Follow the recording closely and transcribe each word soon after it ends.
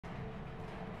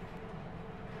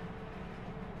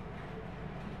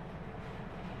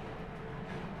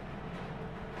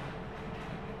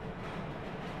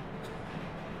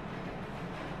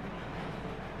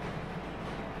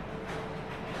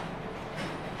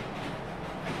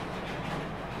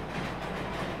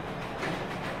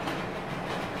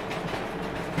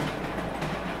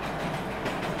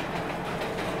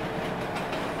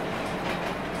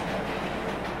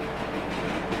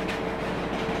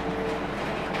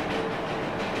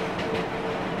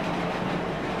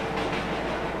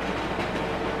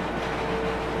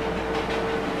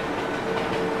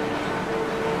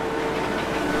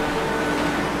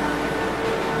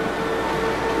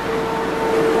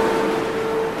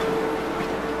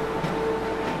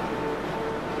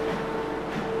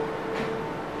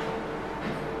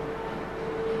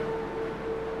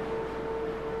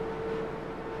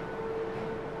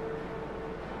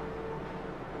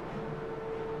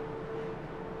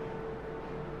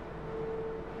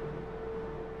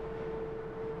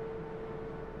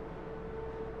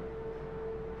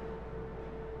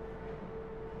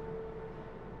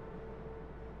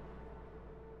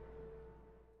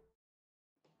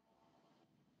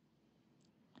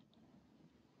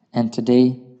And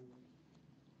today,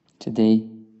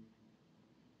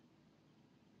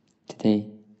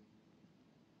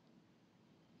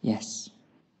 yes,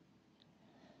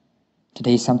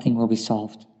 today something will be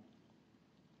solved.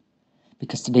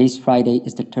 Because today's Friday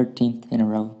is the 13th in a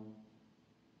row.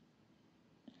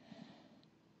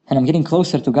 And I'm getting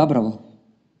closer to Gabrovo,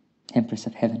 Empress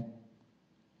of Heaven.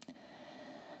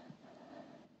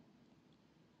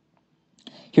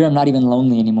 Here I'm not even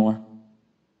lonely anymore.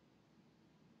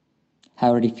 I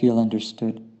already feel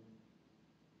understood.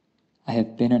 I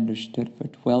have been understood for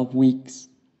 12 weeks.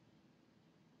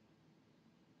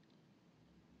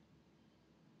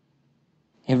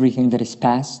 Everything that is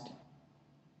past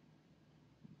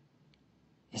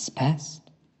is past.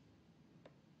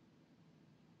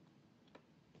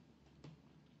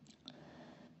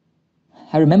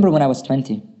 I remember when I was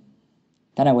 20,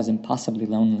 then I was impossibly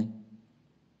lonely.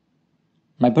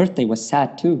 My birthday was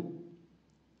sad too.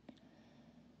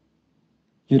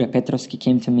 Yura Petrovsky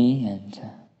came to me and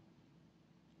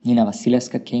Nina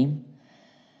Vasilevska came.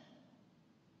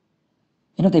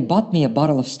 You know, they bought me a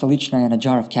bottle of Stolichna and a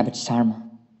jar of cabbage sarma.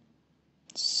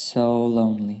 So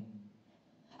lonely.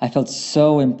 I felt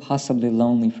so impossibly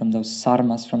lonely from those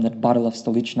sarmas, from that bottle of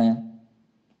Stolichnaya.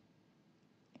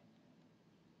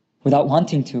 Without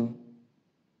wanting to,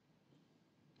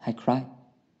 I cried.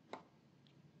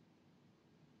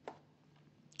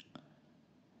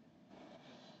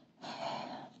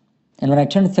 And when I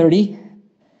turned 30,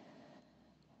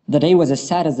 the day was as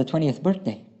sad as the 20th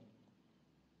birthday.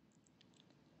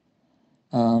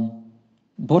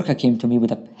 Borka came to me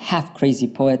with a half-crazy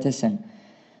poetess, and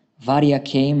Varia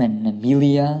came, and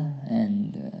Emilia,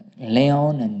 and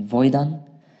Leon, and Voidan.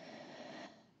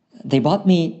 They bought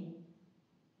me,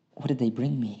 what did they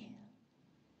bring me?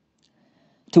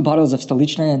 2 bottles of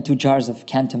Stolichna and 2 jars of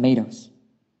canned tomatoes.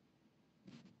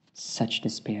 Such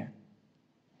despair.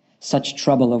 Such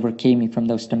trouble overcame me from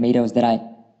those tomatoes that I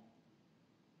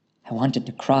wanted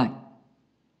to cry.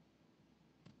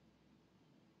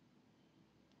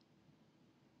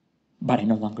 But I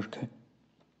no longer could.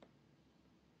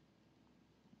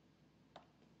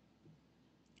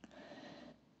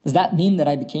 Does that mean that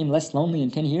I became less lonely in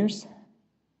 10 years?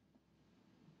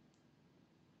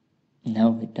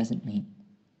 No, it doesn't mean.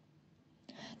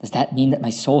 Does that mean that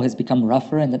my soul has become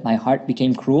rougher and that my heart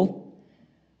became cruel?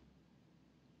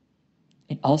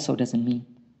 It also doesn't mean.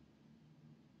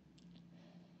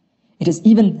 It is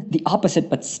even the opposite,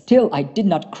 but still I did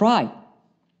not cry.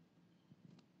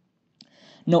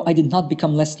 No, I did not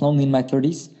become less lonely in my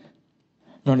 30s,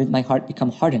 nor did my heart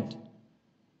become hardened.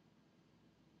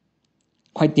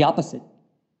 Quite the opposite.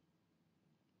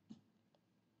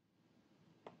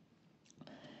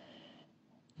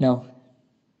 No,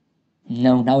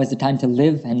 now is the time to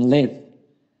live and live.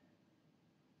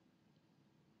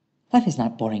 Life is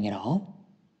not boring at all.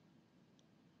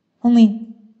 Only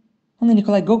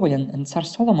Nikolai Gogol and Tsar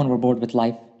Solomon were bored with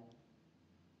life.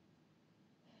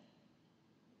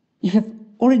 You have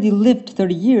already lived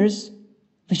 30 years,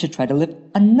 we should try to live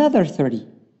another 30.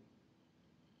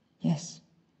 Yes.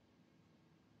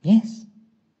 Yes.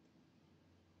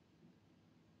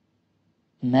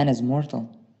 Man is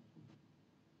mortal.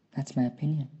 That's my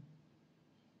opinion.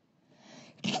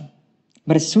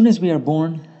 But as soon as we are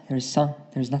born,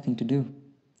 there's nothing to do.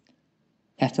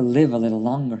 You have to live a little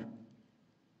longer.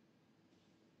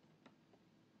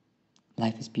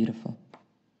 Life is beautiful.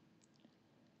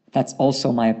 That's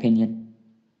also my opinion.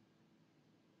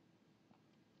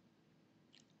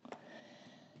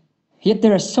 Yet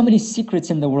there are so many secrets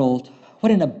in the world.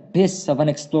 What an abyss of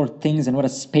unexplored things, and what a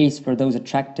space for those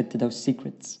attracted to those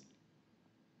secrets.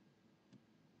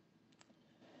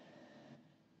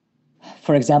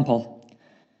 For example,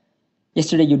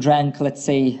 yesterday you drank, let's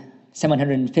say,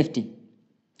 750.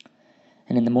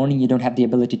 And in the morning you don't have the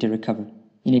ability to recover.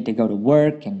 You need to go to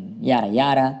work and yada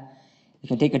yada. You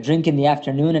can take a drink in the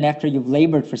afternoon, and after you've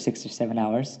labored for 6 or 7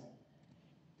 hours,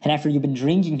 and after you've been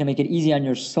drinking to make it easy on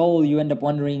your soul, you end up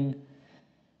wondering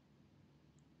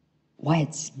why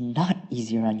it's not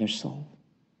easier on your soul.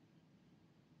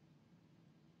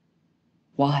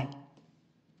 Why?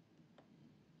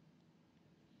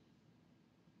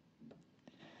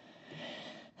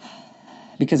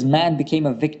 Because man became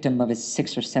a victim of his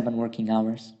 6 or 7 working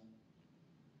hours.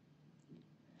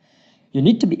 You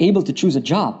need to be able to choose a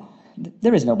job.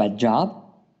 There is no bad job.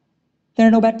 There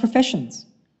are no bad professions.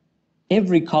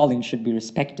 Every calling should be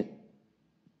respected.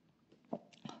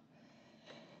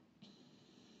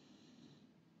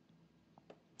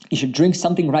 You should drink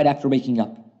something right after waking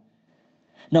up.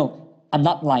 No, I'm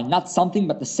not lying. Not something,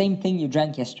 but the same thing you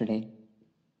drank yesterday.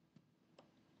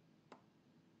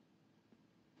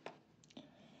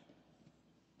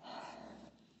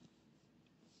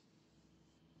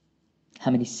 how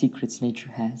many secrets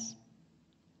nature has.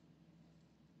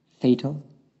 Fatal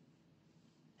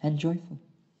and joyful.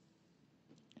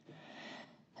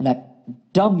 And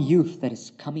that dumb youth that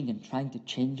is coming and trying to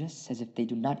change us as if they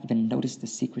do not even notice the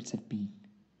secrets of being.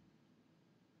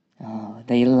 Oh,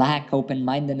 they lack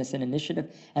open-mindedness and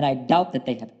initiative, and I doubt that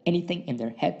they have anything in their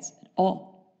heads at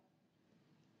all.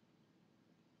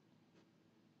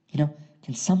 You know,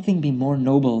 can something be more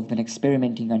noble than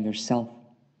experimenting on yourself?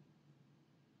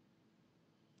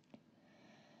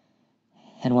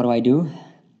 And what do?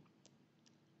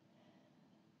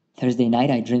 Thursday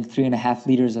night, I drink 3.5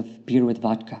 liters of beer with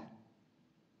vodka.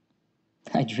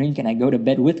 I drink and I go to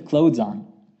bed with clothes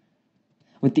on,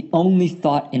 with the only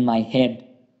thought in my head: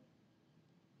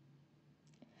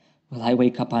 will I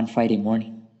wake up on Friday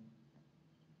morning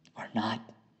or not?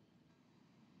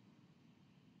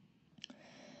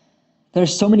 There are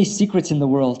so many secrets in the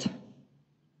world.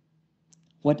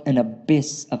 What an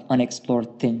abyss of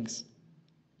unexplored things.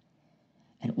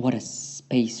 And what a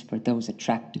space for those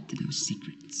attracted to those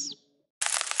secrets.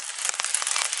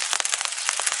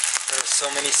 There are so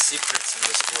many secrets in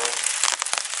this world.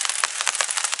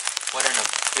 What an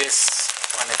abyss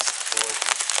of unexplored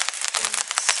things.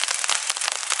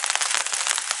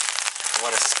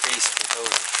 What a space for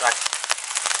those attracted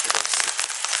to those secrets.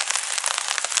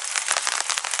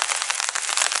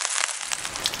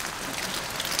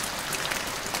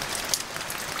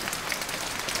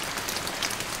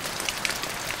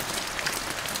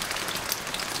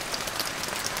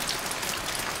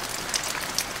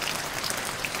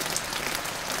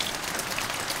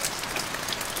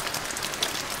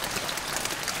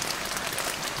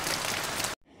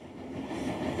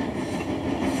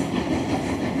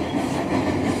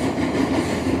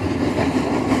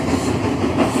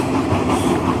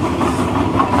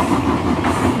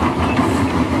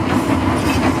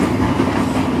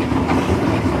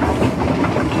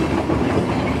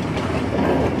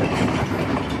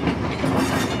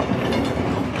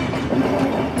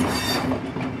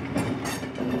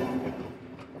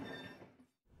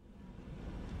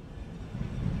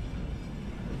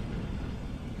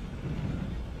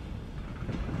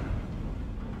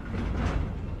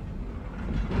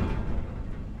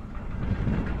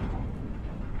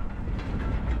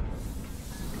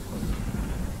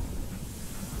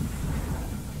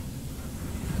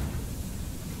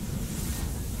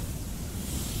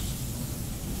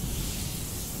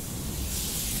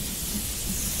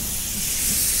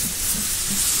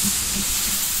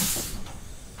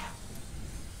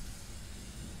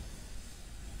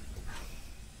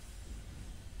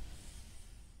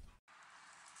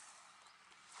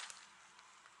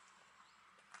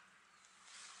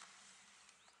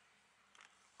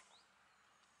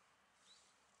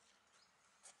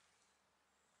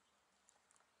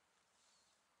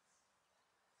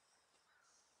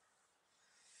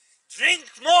 Drink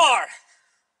more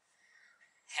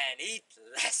and eat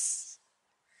less.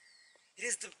 It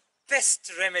is the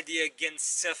best remedy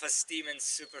against self-esteem and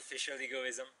superficial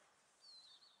egoism.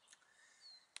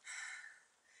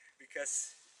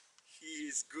 Because he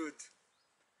is good.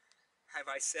 I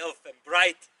myself am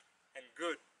bright and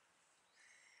good.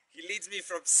 He leads me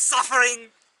from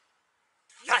suffering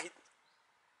to light.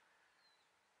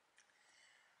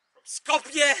 From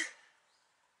Skopje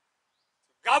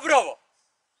to Gabrovo.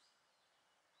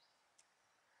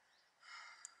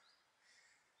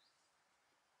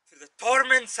 Through the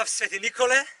torments of Sveti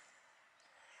Nikole,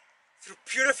 through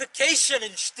purification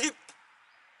in Štip,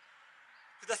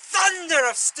 to the thunder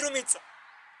of Strumica,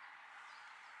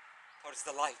 towards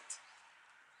the light,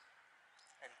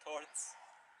 and towards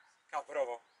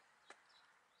Gabrovo.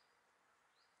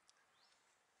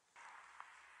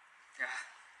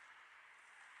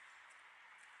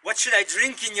 What should I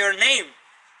drink in your name?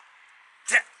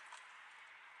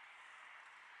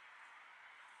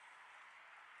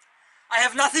 I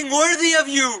have nothing worthy of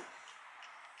you.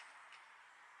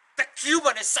 The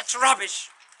Cuban is such rubbish.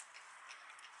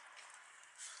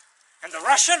 And the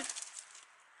Russian?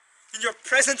 In your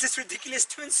presence it's ridiculous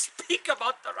to even speak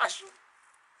about the Russian.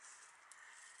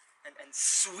 And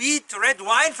sweet red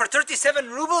wine for 37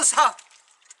 rubles? Huh?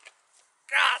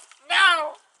 God,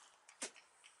 no!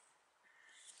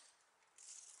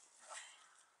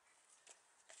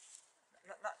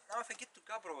 Now if I get to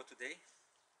Gabrovo today,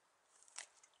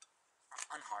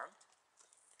 unharmed,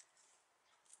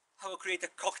 I will create a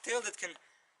cocktail that can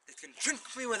drink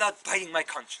me without biting my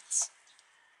conscience.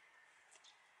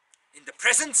 In the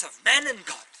presence of man and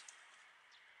God.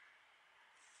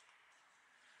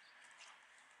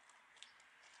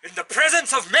 In the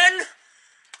presence of men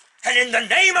and in the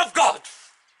name of God.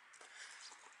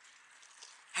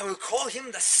 I will call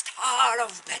him the Star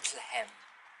of Bethlehem.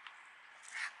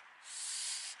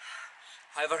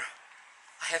 However,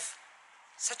 I have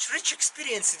such rich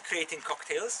experience in creating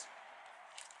cocktails,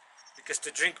 because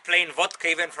to drink plain vodka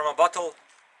even from a bottle,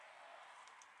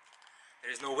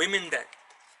 there is no women that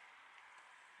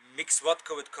mix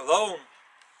vodka with cologne.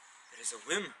 There is a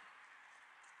whim,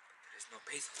 but there is no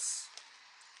pathos.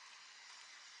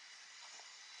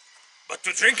 But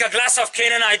to drink a glass of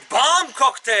Canaanite bomb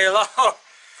cocktail, oh,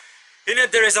 in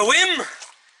it there is a whim,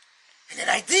 and an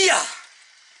idea,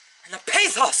 and a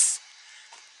pathos,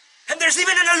 and there's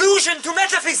even an allusion to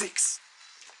metaphysics.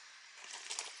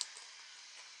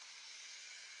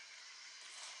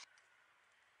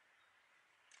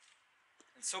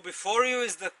 And so before you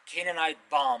is the Canaanite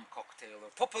bomb cocktail,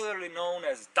 or popularly known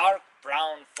as dark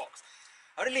brown fox.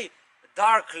 A really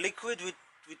dark liquid with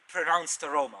pronounced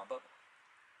aroma, but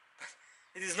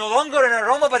it is no longer an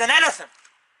aroma but an anthem.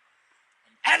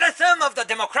 An anthem of the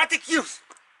democratic youth.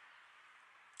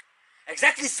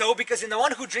 Exactly so, because in the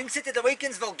one who drinks it, it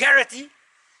awakens vulgarity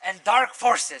and dark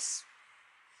forces.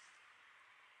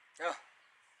 Oh.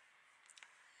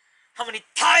 How many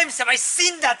times have I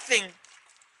seen that thing?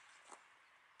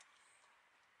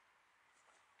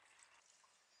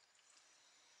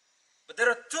 But there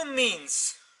are two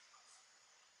means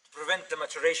to prevent the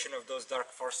maturation of those dark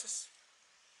forces.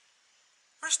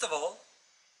 First of all,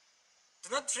 do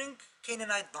not drink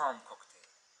Canaanite bomb cocktail.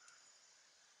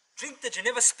 Drink the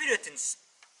Geneva spirit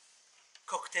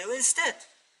cocktail instead.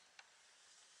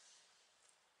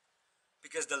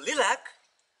 Because the lilac,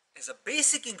 as a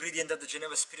basic ingredient of the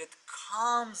Geneva spirit,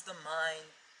 calms the mind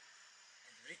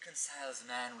and reconciles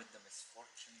man with the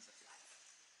misfortunes of life.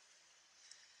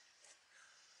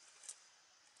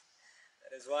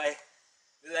 That is why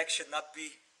lilac should not be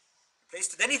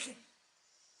replaced with anything.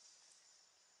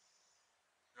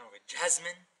 Nor with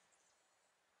jasmine,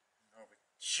 nor with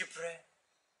chypre,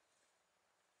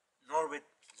 nor with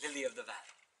lily of the valley.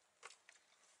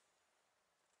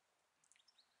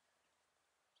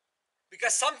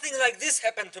 Because something like this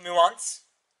happened to me once.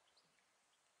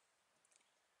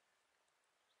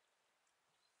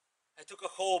 I took a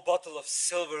whole bottle of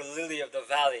silver lily of the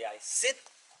valley. I sit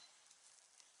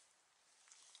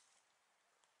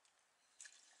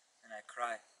and I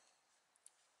cry.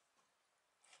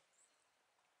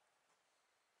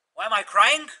 Why am I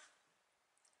crying?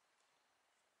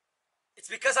 It's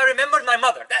because I remembered my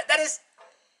mother. That is,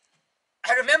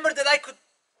 I remembered that I could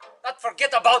not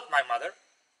forget about my mother.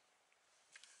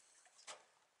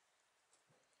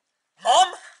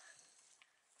 Mom?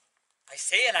 I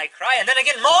say and I cry, and then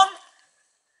again, Mom?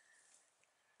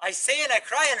 I say and I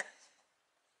cry, and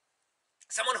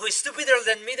someone who is stupider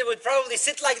than me, they would probably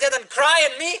sit like that and cry,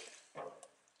 and me?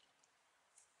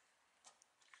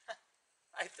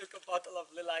 I took a bottle of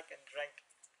lilac and drank it.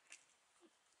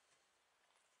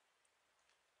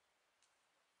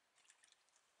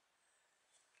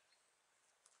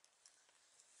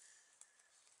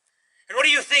 And what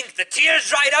do you think? The tears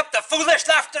dried up, the foolish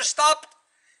laughter stopped?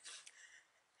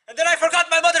 And then I forgot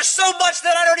my mother so much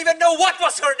that I don't even know what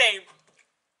was her name.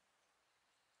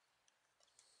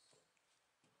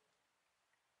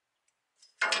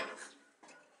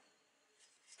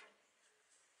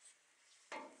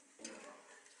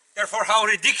 Therefore, how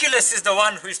ridiculous is the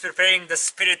one who is preparing the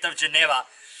spirit of Geneva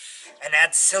and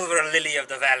adds silver lily of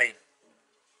the valley.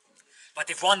 But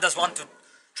if one does want to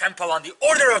trample on the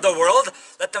order of the world,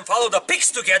 let them follow the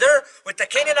pigs together with the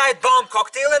Canaanite bomb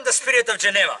cocktail and the spirit of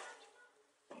Geneva.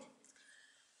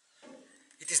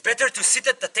 It is better to sit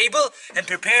at the table and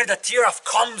prepare the tear of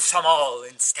Komsomol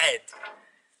instead.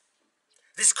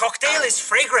 This cocktail is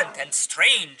fragrant and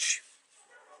strange.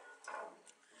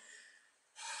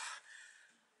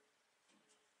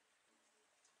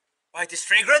 Why it is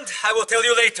fragrant, I will tell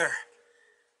you later.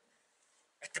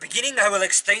 At the beginning, I will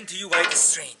explain to you why it is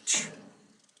strange.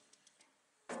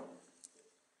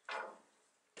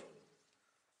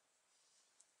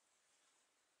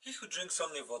 He who drinks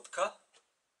only vodka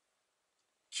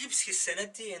keeps his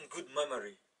sanity and good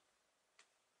memory,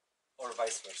 or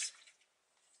vice versa.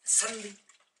 And suddenly,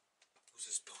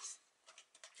 loses both.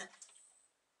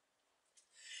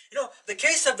 You know, the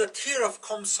case of the tear of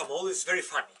Komsomol is very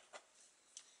funny.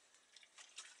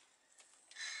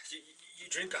 You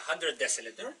drink 100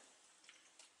 deciliter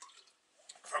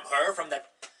from her, from that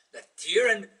tear,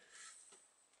 and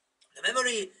the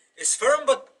memory is firm,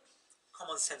 but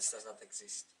common sense does not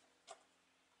exist.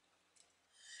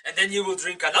 And then you will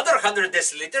drink another 100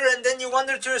 deciliter, and then you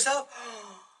wonder to yourself,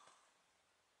 oh,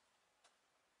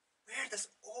 where does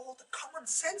all the common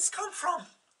sense come from?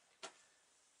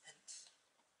 And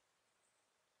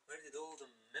where did all the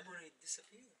memory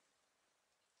disappear?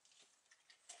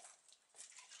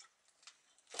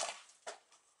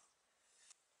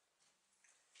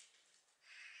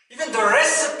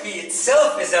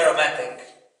 itself is aromatic.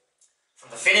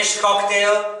 From the finished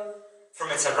cocktail,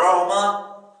 from its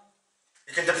aroma,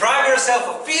 you can deprive yourself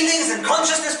of feelings and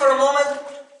consciousness for a moment.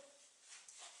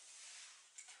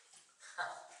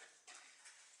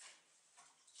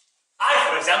 I,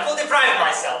 for example, deprived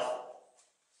myself.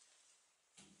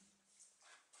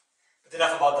 But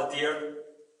enough about the deer.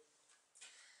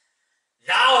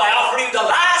 Now I offer you the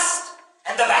last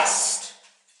and the best.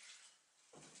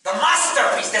 The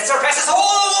masterpiece that surpasses all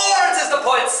awards, as the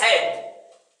poet said.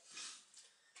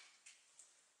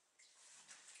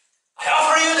 I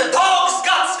offer you the dog's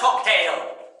guts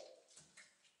cocktail.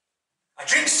 A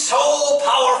drink so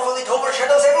powerful it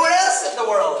overshadows everyone else in the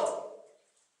world.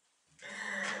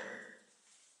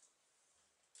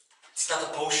 It's not a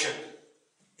potion.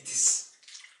 It is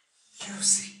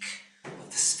music of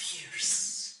the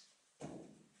spheres.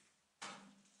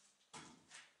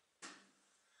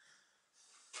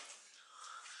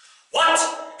 What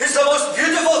is the most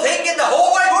beautiful thing in the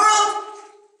whole wide world?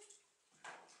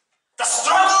 The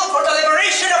struggle for the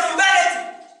liberation of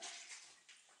humanity.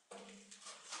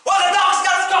 Well, the dog's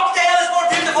guts cocktail is more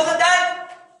beautiful than that.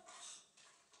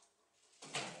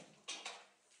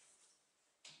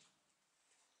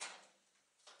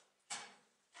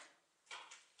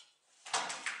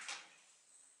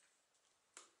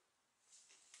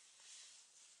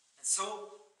 And so,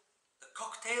 the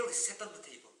cocktail is set on the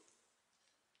table.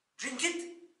 Drink it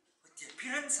with the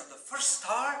appearance of the first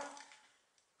star,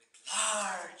 with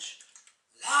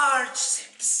large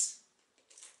sips.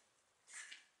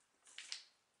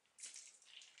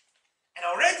 And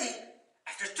already,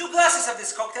 after 2 glasses of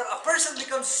this cocktail, a person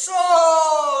becomes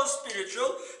so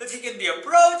spiritual that he can be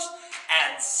approached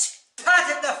and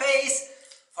spat in the face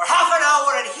for half an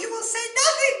hour and he will say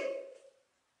nothing.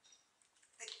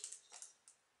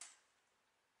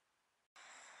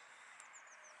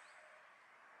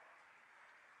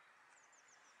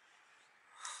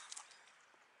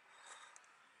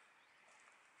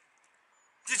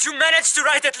 Did you manage to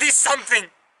write at least something?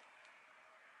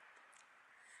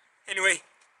 Anyway,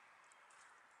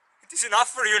 it is enough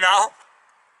for you now.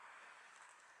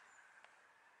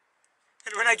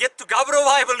 And when I get to Gabrovo,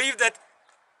 I believe that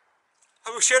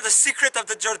I will share the secret of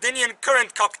the Jordanian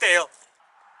currant cocktail.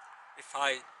 If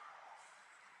I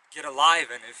get alive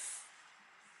and if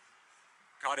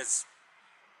God is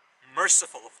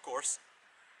merciful, of course.